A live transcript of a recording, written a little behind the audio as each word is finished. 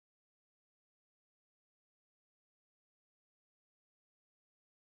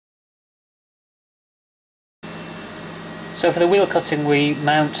So for the wheel cutting we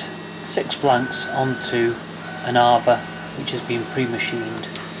mount 6 blanks onto an arbor which has been pre-machined,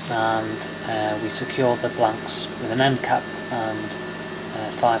 and we secure the blanks with an end cap and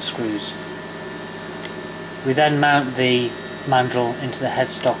 5 screws. We then mount the mandrel into the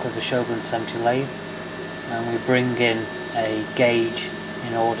headstock of the Shogun 70 lathe, and we bring in a gauge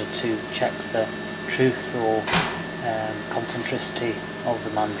in order to check the truth or concentricity of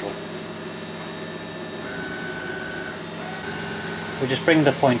the mandrel. We just bring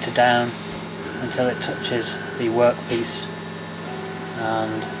the pointer down until it touches the workpiece,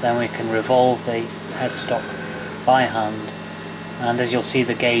 and then we can revolve the headstock by hand, and as you'll see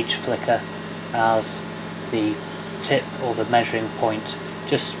the gauge flicker as the tip or the measuring point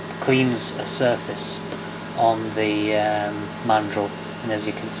just cleans a surface on the mandrel, and as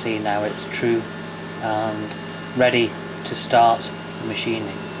you can see now it's true and ready to start the machining.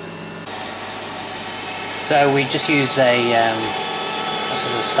 So we just use a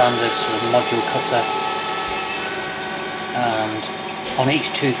sort of standard sort of module cutter, and on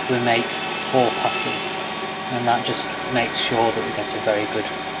each tooth we make 4 passes, and that just makes sure that we get a very good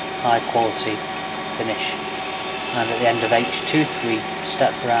high quality finish. And at the end of each tooth we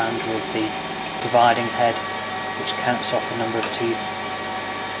step round with the dividing head which counts off the number of teeth,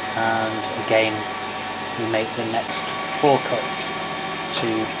 and again we make the next 4 cuts to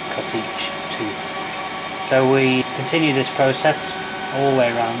cut each tooth. So we continue this process all the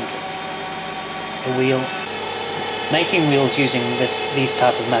way around the wheel. Making wheels using these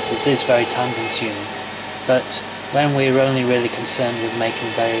type of methods is very time consuming, but when we're only really concerned with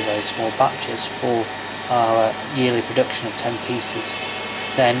making very small batches for our yearly production of 10 pieces,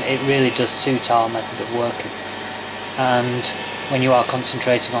 then it really does suit our method of working. And when you are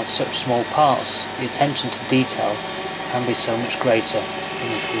concentrating on such small parts, the attention to detail can be so much greater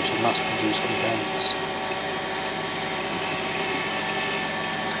than if you were to mass produce components.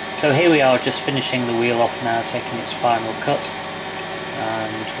 So here we are just finishing the wheel off now, taking its final cut,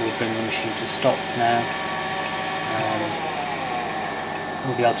 and we'll bring the machine to stop now, and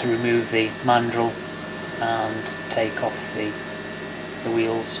we'll be able to remove the mandrel and take off the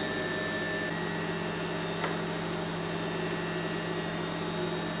wheels.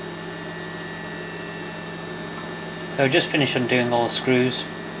 So just finish undoing all the screws,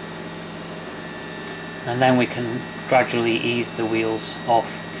 and then we can gradually ease the wheels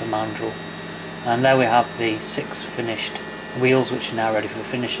off the mandrel, and there we have the 6 finished wheels which are now ready for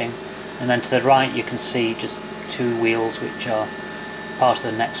finishing. And then to the right you can see just 2 wheels which are part of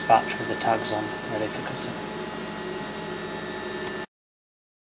the next batch with the tags on, ready for cutting.